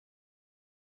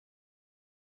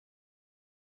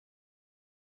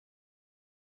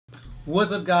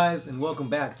What's up, guys, and welcome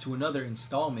back to another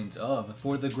installment of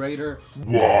For the Greater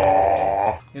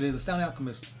It is the Sound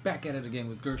Alchemist back at it again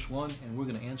with Gersh1, and we're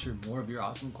going to answer more of your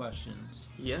awesome questions.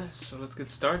 Yes, so let's get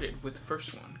started with the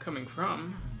first one, coming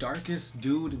from Darkest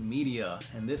Dude Media,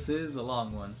 and this is a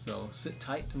long one, so sit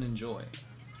tight and enjoy.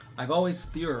 I've always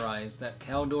theorized that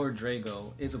Kaldor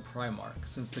Draigo is a Primarch,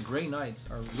 since the Grey Knights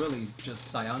are really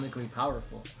just psionically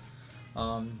powerful.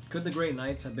 Could the Grey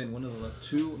Knights have been one of the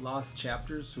two lost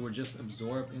chapters who were just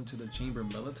absorbed into the chamber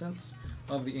militants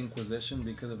of the Inquisition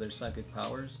because of their psychic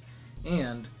powers?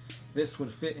 And this would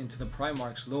fit into the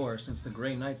Primarch's lore, since the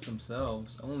Grey Knights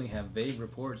themselves only have vague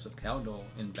reports of Kaldor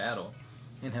in battle,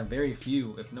 and have very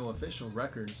few, if no official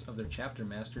records of their chapter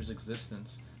master's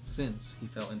existence since he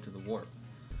fell into the warp.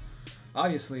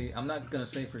 Obviously, I'm not going to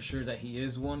say for sure that he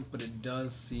is one, but it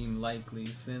does seem likely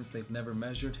since they've never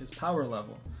measured his power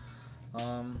level.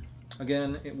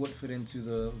 Again, it would fit into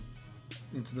the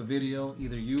video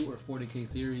either you or 40K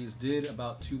Theories did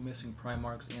about two missing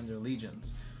Primarchs and their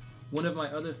legions. One of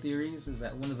my other theories is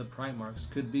that one of the Primarchs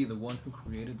could be the one who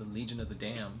created the Legion of the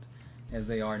Damned, as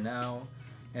they are now,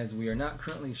 as we are not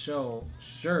currently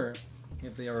sure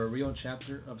if they are a real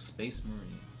chapter of Space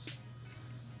Marines.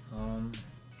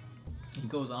 He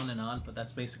goes on and on, but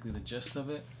that's basically the gist of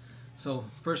it. So,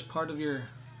 first part of your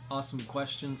awesome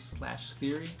question /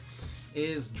 theory.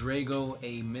 Is Draigo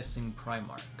a missing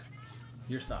Primarch?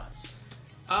 Your thoughts?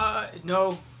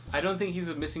 No, I don't think he's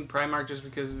a missing Primarch just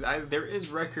because there is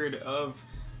record of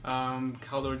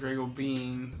Kaldor Draigo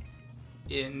being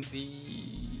in the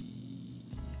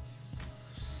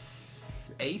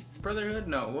 8th Brotherhood?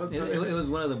 No, what Brotherhood? It was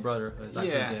one of the Brotherhoods.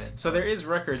 Yeah, so there is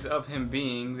records of him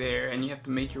being there, and you have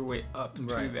to make your way up to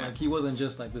that. Like, he wasn't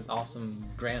just like this awesome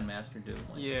Grandmaster dude.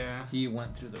 Like, yeah. He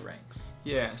went through the ranks.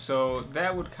 Yeah, so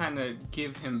that would kind of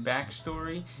give him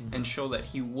backstory and show that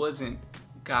he wasn't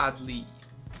godly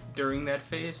during that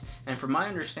phase. And from my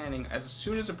understanding, as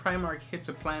soon as a Primarch hits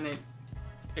a planet,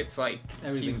 it's like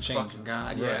everything he's changes. Fucking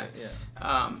God. Right,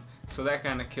 yeah. So that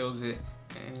kind of kills it.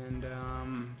 And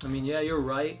I mean, yeah, you're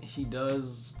right. He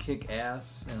does kick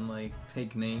ass and like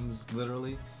take names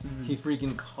literally. He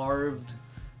freaking carved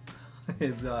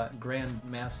his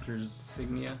Grandmaster's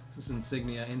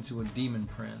insignia into a demon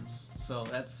prince. So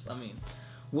that's, I mean,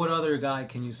 what other guy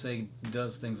can you say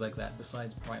does things like that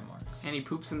besides Primarchs? And he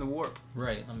poops in the warp.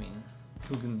 Right. I mean,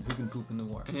 who can poop in the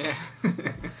warp? Yeah.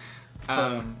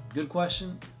 Good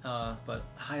question, but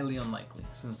highly unlikely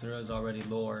since there is already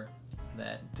lore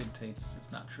that dictates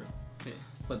it's not true. Yeah.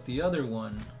 But the other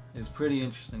one is pretty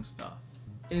interesting stuff.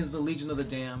 Is the Legion of the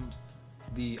Damned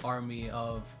the army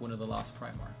of one of the lost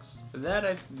Primarchs? That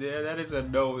is a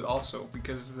no also,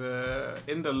 because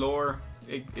in the lore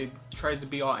it tries to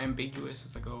be all ambiguous.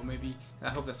 It's like, oh, maybe, I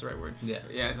hope that's the right word. Yeah.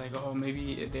 Yeah, it's like, oh,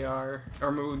 maybe they are,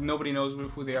 or nobody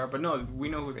knows who they are, but no, we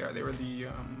know who they are. They were the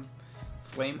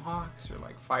Flame Hawks or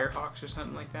like Fire Hawks or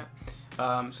something like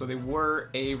that. So they were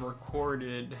a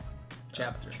recorded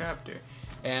chapter.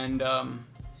 And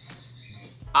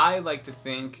I like to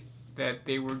think that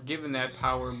they were given that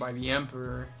power by the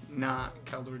Emperor, not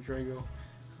Kaldor Draigo.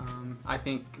 I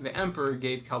think the Emperor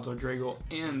gave Kaldor Draigo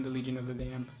and the Legion of the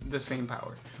Damned the same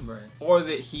power. Right. Or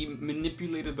that he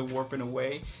manipulated the warp in a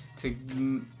way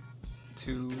to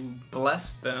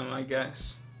bless them, I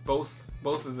guess, both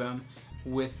of them,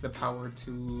 with the power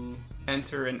to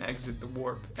enter and exit the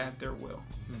warp at their will,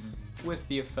 with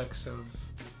the effects of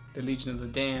the Legion of the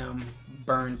Damned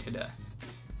burned to death.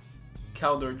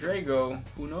 Kaldor Draigo,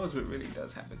 who knows what really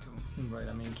does happen to him. Right,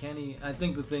 I mean, can he... I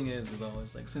think the thing is, though,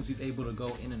 is like, since he's able to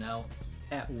go in and out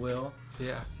at will,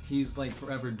 yeah, he's like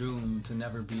forever doomed to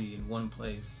never be in one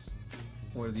place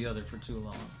or the other for too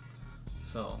long.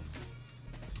 So,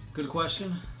 good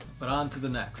question, but on to the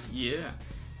next. Yeah.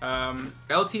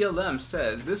 LTLM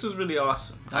says, this was really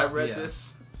awesome. I read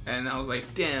this, and I was like,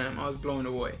 damn, I was blown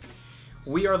away.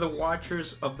 We are the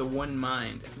watchers of the one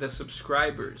mind, the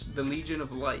subscribers, the legion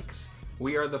of likes.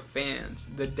 We are the fans,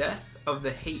 the death of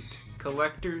the hate,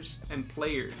 collectors and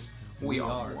players. We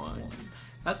are one.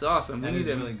 That's awesome. That is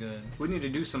really good. We need to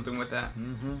do something with that.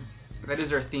 That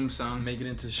is our theme song. Make it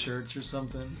into shirts or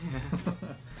something.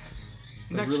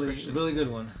 Yeah. really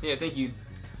good one. Yeah, thank you.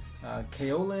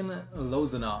 Kaolin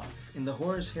Lozanov. In the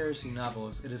Horus Heresy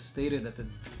novels, it is stated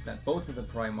that both of the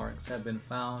Primarchs have been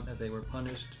found that they were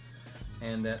punished,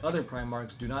 and that other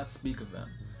Primarchs do not speak of them.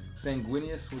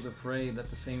 Sanguinius was afraid that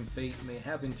the same fate may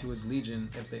happen to his legion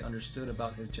if they understood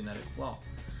about his genetic flaw.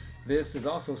 This is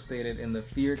also stated in the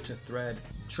Fear to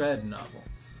Tread novel.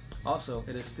 Also,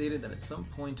 it is stated that at some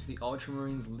point the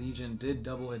Ultramarines Legion did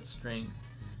double its strength,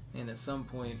 and at some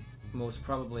point most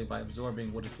probably by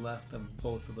absorbing what is left of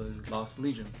both of the lost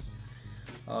legions.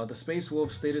 The Space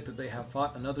Wolves stated that they have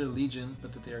fought another legion,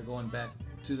 but that they are going back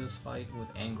to this fight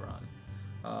with Angron.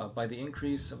 By the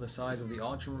increase of the size of the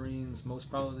Ultramarines, most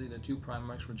probably the two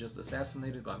Primarchs were just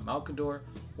assassinated by Malkador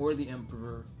or the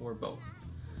Emperor, or both.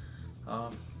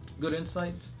 Good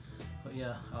insight, but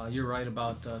yeah, you're right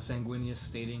about Sanguinius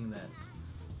stating that,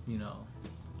 you know,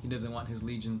 he doesn't want his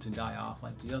legion to die off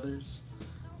like the others.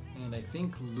 And I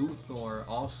think Luthor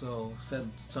also said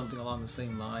something along the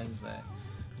same lines, that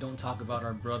don't talk about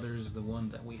our brothers, the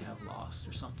ones that we have lost,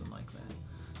 or something like that.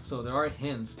 So there are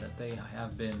hints that they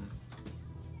have been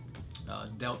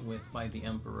dealt with by the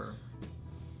Emperor.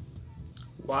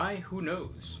 Why? Who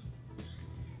knows?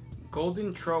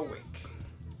 Golden Trollwick.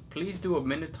 Please do a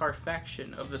Minotaur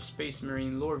faction of the Space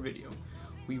Marine lore video.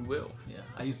 We will. Yeah,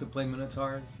 I used to play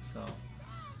Minotaurs, so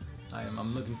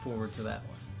I'm looking forward to that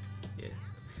one. Yeah.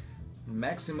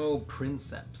 Maximo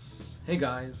Princeps. Hey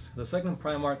guys, the second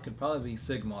Primarch could probably be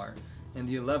Sigmar, and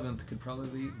the 11th could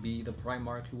probably be the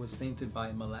Primarch who was tainted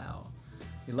by Malao.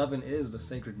 11 is the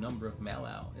sacred number of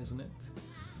Malao, isn't it?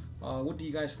 What do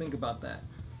you guys think about that?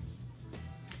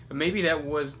 Maybe that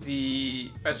was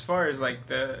the, as far as like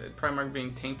the Primarch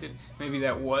being tainted, maybe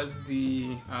that was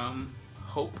the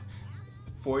hope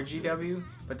for GW,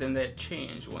 but then that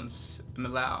changed once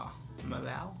Malao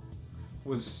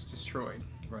was destroyed.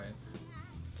 Right.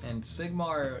 And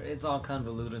Sigmar, it's all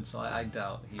convoluted, so I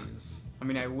doubt he's... I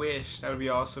mean, I wish. That would be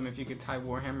awesome if you could tie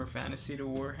Warhammer Fantasy to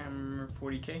Warhammer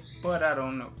 40K, but I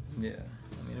don't know. Yeah,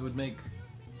 I mean, it would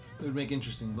make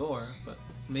interesting lore, but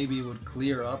maybe it would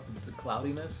clear up the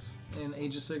cloudiness in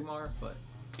Age of Sigmar, but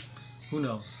who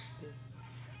knows?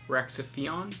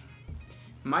 Raxiphion.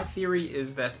 My theory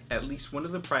is that at least one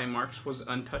of the Primarchs was an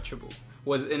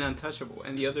untouchable,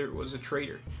 and the other was a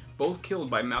traitor, both killed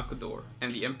by Malkador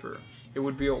and the Emperor. It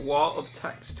would be a wall of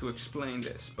text to explain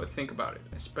this, but think about it,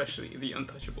 especially the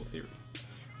untouchable theory.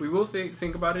 We will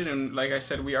think about it, and like I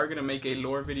said, we are going to make a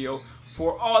lore video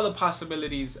for all the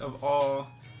possibilities of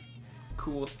all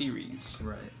cool theories.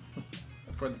 Right.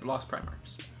 For the Lost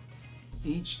Primarchs.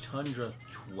 Each Tundra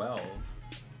 12.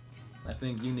 I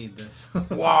think you need this.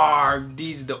 War,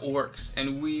 these the orcs,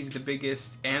 and we's the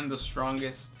biggest and the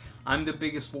strongest. I'm the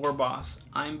biggest war boss.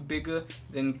 I'm bigger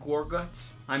than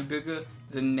Gorguts. I'm bigger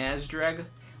than Nazdrag.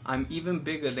 I'm even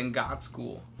bigger than God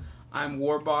School. I'm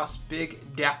war boss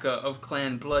Big Daka of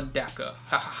Clan Blood Daka.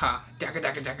 Ha ha ha. Daka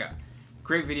Daka Daka.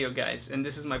 Great video, guys. And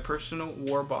this is my personal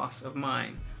war boss of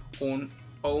mine.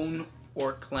 Own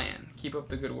or clan. Keep up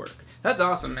the good work. That's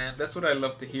awesome, man. That's what I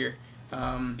love to hear.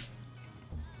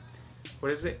 What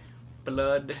is it?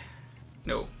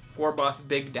 War boss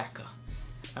Big Daka.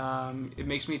 It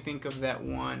makes me think of that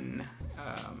one,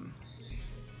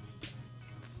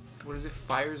 what is it,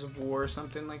 Fires of War or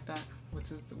something like that?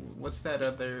 What's that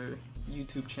other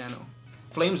YouTube channel?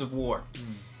 Flames of War.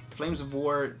 Flames of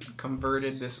War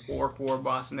converted this orc war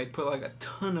boss, and they put like a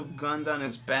ton of guns on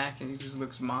his back, and he just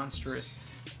looks monstrous,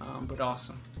 but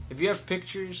awesome. If you have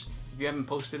pictures, if you haven't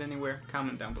posted anywhere,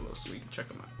 comment down below so we can check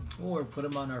them out. Or put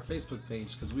them on our Facebook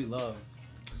page, because we love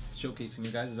showcasing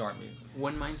your guys' armies.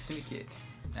 One Mind Syndicate.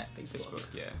 At Facebook.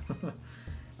 Yeah.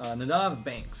 Nadav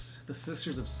Banks. The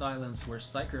Sisters of Silence were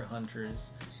Psyker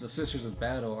Hunters. The Sisters of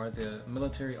Battle are the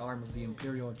military arm of the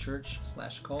Imperial Church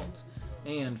 / cult.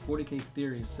 And 40K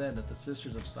Theory said that the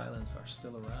Sisters of Silence are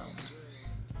still around.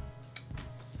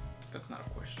 That's not a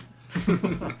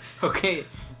question. Okay.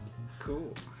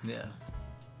 Cool. Yeah.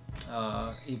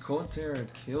 Ecoter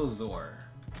Killzor.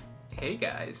 Hey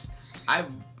guys, I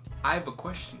have a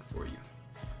question for you.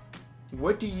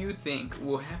 What do you think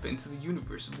will happen to the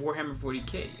universe of Warhammer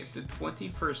 40K if the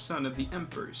 21st son of the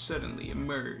Emperor suddenly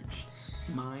emerged?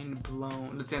 Mind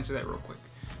blown. Let's answer that real quick.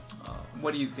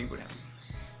 What do you think would happen?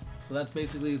 So that's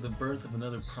basically the birth of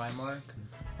another Primarch.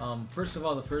 First of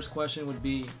all, the first question would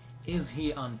be, is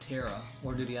he on Terra,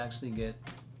 or did he actually get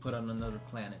put on another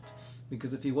planet?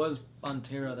 Because if he was on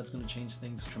Terra, that's going to change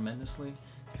things tremendously,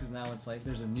 because now it's like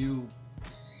there's a new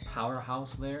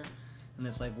powerhouse there. And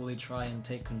it's like, will he try and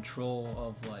take control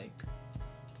of like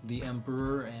the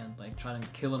Emperor and like try to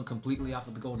kill him completely off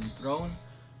of the Golden Throne?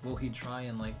 Will he try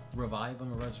and like revive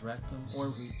him or resurrect him,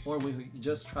 or will he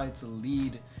just try to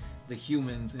lead the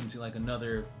humans into like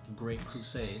another great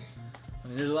crusade? I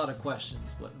mean, there's a lot of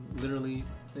questions, but literally,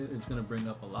 it's going to bring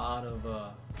up a lot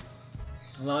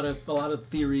of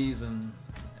theories, and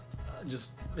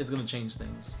just it's going to change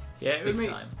things. Yeah, it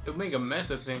would make a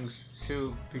mess of things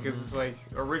too, because it's like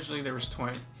originally there was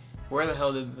 20. Where the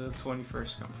hell did the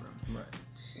 21st come from? Right.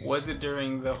 Was it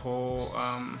during the whole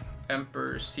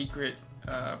Emperor's secret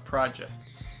project?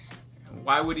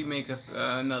 Why would he make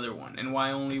another one, and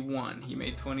why only one? He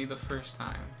made 20 the first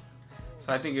time.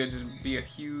 So I think it would just be a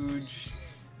huge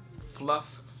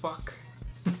fluff fuck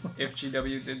if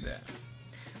GW did that.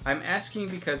 I'm asking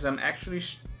because I'm actually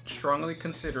strongly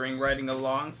considering writing a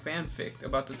long fanfic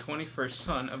about the 21st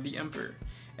son of the Emperor,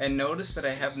 and notice that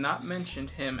I have not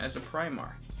mentioned him as a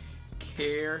Primarch.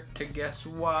 Care to guess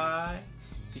why?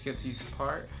 Because he's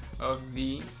part of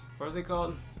the, what are they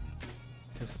called?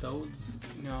 Custodes?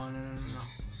 No.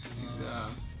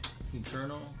 He's,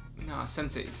 Eternal? no,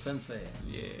 senseis. Sensei.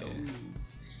 Yeah. Oh.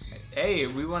 Hey,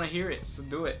 we want to hear it, so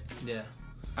do it. Yeah.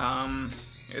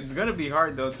 It's gonna be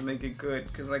hard though to make it good,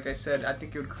 because like I said, I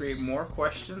think it would create more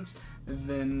questions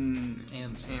than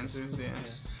answers. Yeah.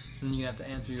 And you have to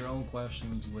answer your own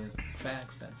questions with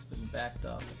facts that's been backed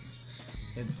up.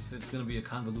 It's gonna be a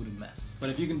convoluted mess. But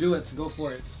if you can do it, go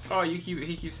for it. Oh, he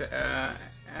keeps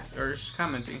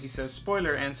commenting. He says,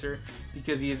 spoiler answer,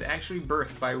 because he is actually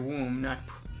birthed by womb, not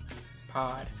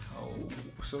pod. Oh,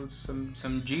 so it's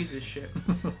some Jesus shit.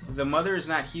 The mother is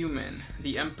not human.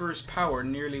 The Emperor's power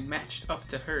nearly matched up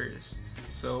to hers.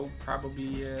 So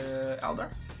probably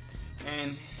Eldar.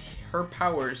 And her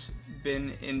power's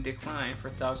been in decline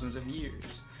for thousands of years.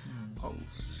 Oh,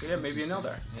 so yeah, maybe an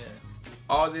Eldar. Yeah.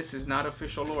 All this is not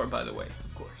official lore, by the way,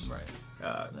 of course. Right.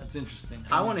 That's interesting.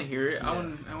 I want to hear it.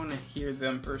 Yeah. I want to hear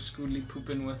them per Scoodly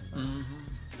pooping with.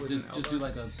 Just do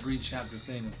like a 3-chapter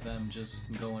thing of them just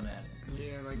going at it.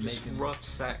 Yeah, like just rough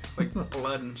sex, like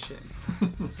blood and shit.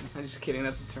 I'm just kidding.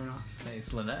 That's a turn off. Hey,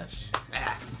 Slanesh.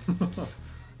 Ah.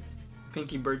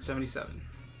 Pinky Bird 77.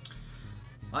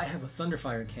 I have a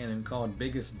Thunderfire cannon called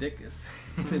Biggest Dickus.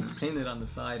 It's painted on the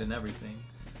side and everything.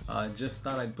 Just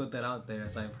thought I'd put that out there,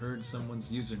 as I've heard someone's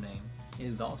username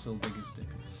is also Biggest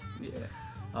Dickus. Yeah.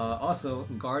 Also,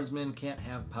 Guardsmen can't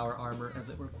have power armor as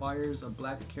it requires a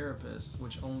black carapace,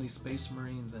 which only Space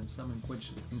Marines and some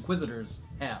Inquisitors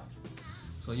have.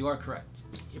 So you are correct.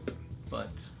 Yep.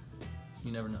 But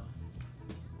you never know.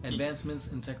 Advancements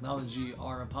in technology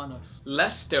are upon us.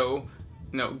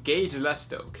 Gage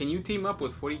Lesto, can you team up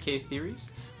with 40K Theories?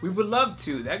 We would love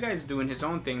to. That guy's doing his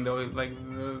own thing though. Like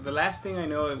the last thing I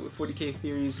know with 40K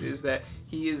Theories is that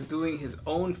he is doing his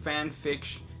own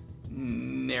fanfic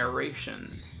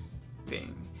narration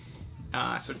thing.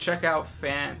 So check out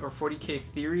 40K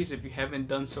Theories if you haven't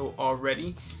done so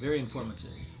already. Very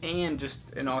informative. And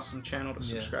just an awesome channel to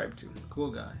subscribe to.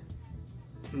 Cool guy.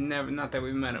 Not that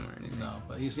we met him or anything. No,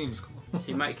 but he seems cool.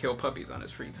 He might kill puppies on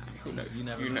his free time. Who knows?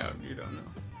 You don't know.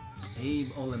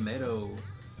 Abe Olemedo.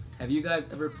 Have you guys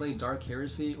ever played Dark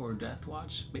Heresy or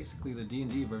Deathwatch? Basically the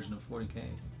D&D version of 40K.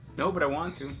 No, but I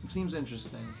want to. It seems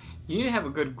interesting. You need to have a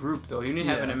good group though. You need to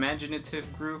have an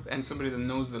imaginative group and somebody that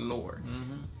knows the lore,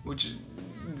 which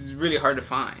is really hard to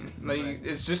find. Like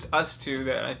it's just us two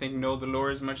that I think know the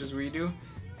lore as much as we do,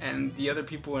 and the other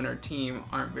people in our team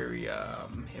aren't very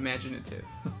imaginative.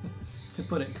 To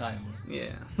put it kindly.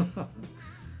 Yeah.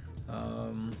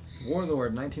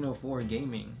 Warlord 1904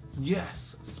 Gaming.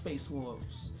 Yes, Space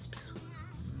Wolves. Space Wolves.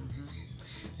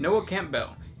 Noah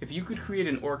Campbell. If you could create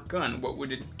an orc gun, what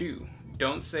would it do?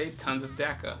 Don't say tons of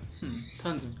DACA.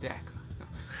 Tons of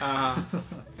DACA.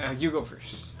 You go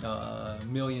first.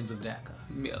 Millions of DACA.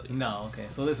 Millions. No, okay.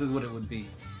 So this is what it would be.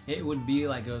 It would be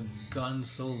like a gun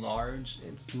so large,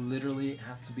 it's literally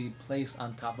have to be placed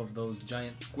on top of those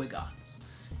giant squigots.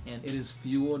 And it is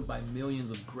fueled by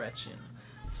millions of Gretchen.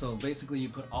 So basically you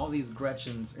put all these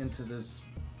Gretchens into this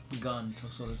gun,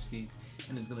 so to speak,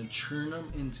 and it's going to churn them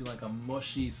into like a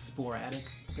mushy, sporadic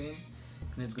thing.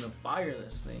 And it's going to fire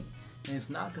this thing. And it's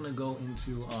not going to go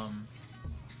into,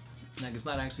 like it's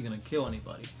not actually going to kill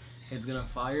anybody. It's going to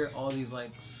fire all these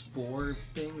like spore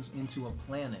things into a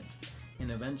planet.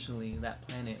 And eventually that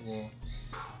planet will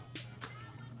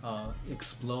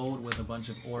explode with a bunch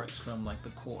of orcs from like the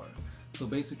core. So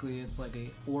basically it's like a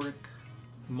orc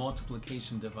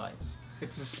multiplication device.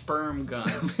 It's a sperm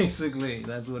gun. Basically,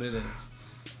 that's what it is.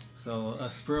 So a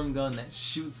sperm gun that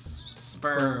shoots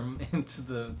sperm into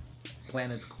the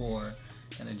planet's core,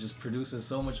 and it just produces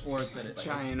so much orc that it like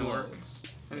giant explodes.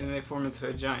 Orc. And then they form into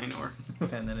a giant orc.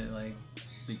 And then it like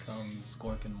becomes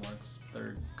Skork and Mork's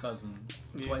third cousin,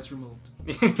 twice removed.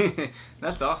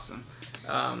 That's awesome.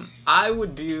 I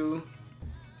would do.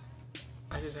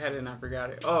 I just had it and I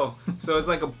forgot it. Oh, so it's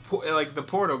like like the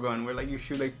portal gun where like you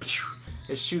shoot like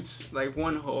it shoots like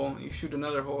one hole, you shoot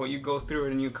another hole, you go through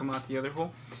it and you come out the other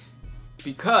hole.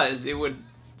 Because it would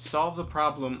solve the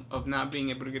problem of not being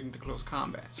able to get into close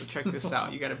combat. So check this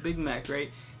out. You got a Big Mac,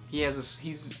 right? You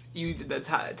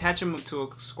attach him to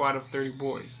a squad of 30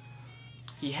 boys.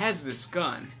 He has this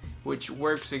gun which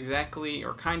works exactly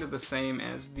or kind of the same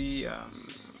as the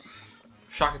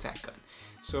shock attack gun.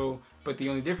 So, but the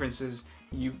only difference is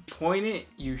you point it,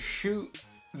 you shoot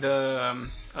a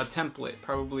template,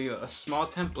 probably a small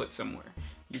template somewhere.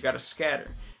 You got to scatter.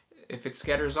 If it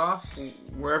scatters off,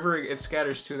 wherever it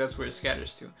scatters to, that's where it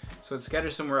scatters to. So it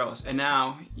scatters somewhere else. And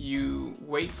now you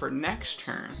wait for next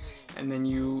turn, and then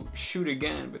you shoot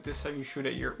again. But this time you shoot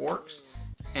at your orcs,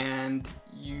 and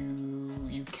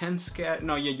you can scatter.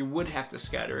 No, yeah, you would have to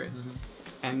scatter it.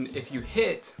 And if you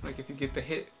hit, like if you get the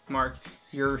hit mark,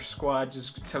 your squad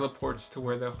just teleports to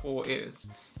where the hole is.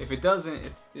 If it doesn't,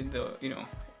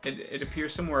 it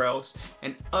appears somewhere else,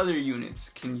 and other units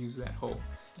can use that hole.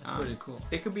 That's pretty cool.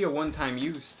 It could be a one-time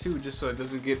use too, just so it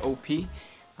doesn't get OP.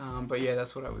 But yeah,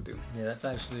 that's what I would do. Yeah, that's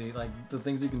actually, like, the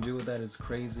things you can do with that is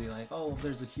crazy. Like, oh,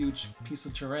 there's a huge piece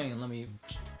of terrain. Let me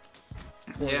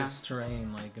pour this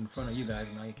terrain, like, in front of you guys,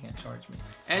 and now you can't charge me.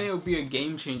 And it would be a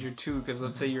game changer too, because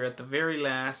let's say you're at the very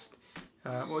last.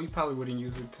 Well, you probably wouldn't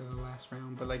use it to the last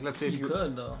round, but like, let's say if you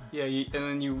could though. Yeah, and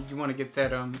then you want to get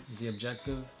that the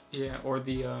objective. Yeah, or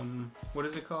the what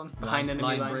is it called? Behind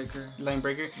enemy lines. Breaker. Line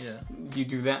breaker. Yeah. You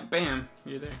do that, bam,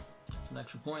 you're there. It's an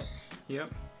extra point. Yep.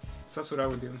 So that's what I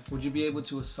would do. Would you be able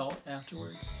to assault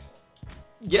afterwards?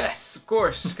 Yes, of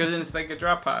course, because then it's like a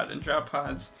drop pod, and drop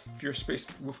pods, if you're a Space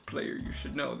Wolf player, you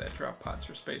should know that drop pods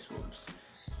for Space Wolves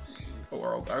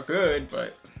are good,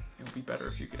 but it would be better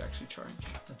if you could actually charge.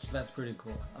 That's pretty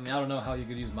cool. I mean, I don't know how you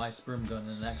could use my sperm gun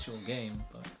in an actual game,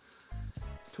 but...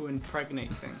 To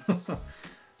impregnate things.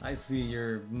 I see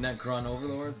your Necron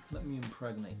Overlord. Let me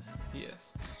impregnate him.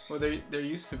 Yes. Well, there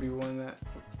used to be one that...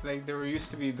 Like, there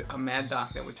used to be a Mad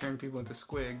Doc that would turn people into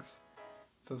squigs.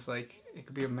 So it's like, it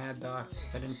could be a Mad Doc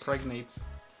that impregnates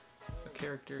a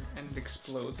character, and it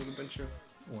explodes with a bunch of...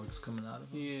 orcs coming out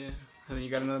of it. Yeah. And then you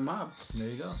got another mob. There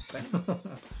you go.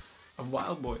 Of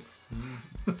wild boys.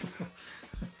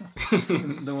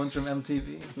 The ones from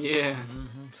MTV. Yeah.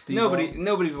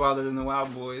 Nobody's wilder than the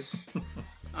Wild Boys.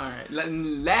 All right.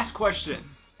 Last question.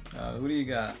 Who do you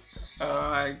got?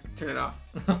 I turn it off.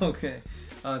 Okay.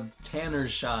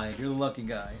 Tanner's Shy. You're the lucky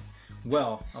guy.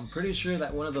 Well, I'm pretty sure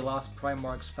that one of the lost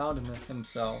Primarchs found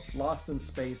himself lost in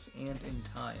space and in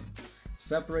time,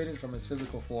 separated from his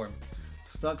physical form,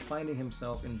 stuck finding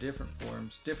himself in different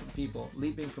forms, different people,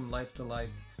 leaping from life to life,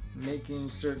 making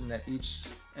certain that each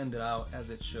ended out as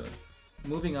it should,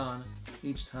 moving on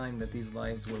each time that these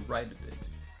lives were righted,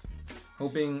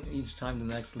 hoping each time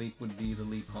the next leap would be the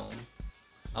leap home.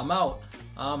 I'm out.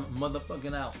 I'm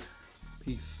motherfucking out.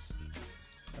 Peace.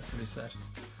 That's what he said.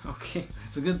 Okay.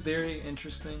 It's a good theory,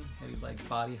 interesting, that he's like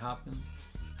body hopping,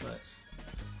 but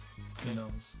who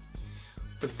knows.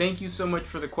 But thank you so much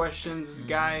for the questions,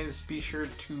 guys. Be sure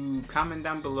to comment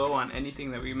down below on anything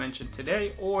that we mentioned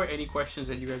today, or any questions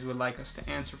that you guys would like us to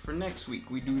answer for next week.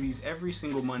 We do these every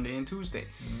single Monday and Tuesday.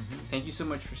 Thank you so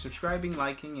much for subscribing,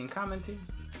 liking, and commenting.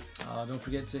 Don't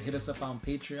forget to hit us up on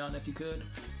Patreon if you could.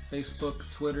 Facebook,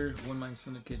 Twitter, One Mind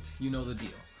Syndicate, you know the deal.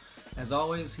 As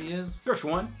always, he is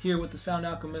Gershwan here with the Sound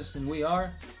Alchemist, and we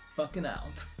are fucking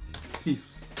out.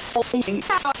 Peace.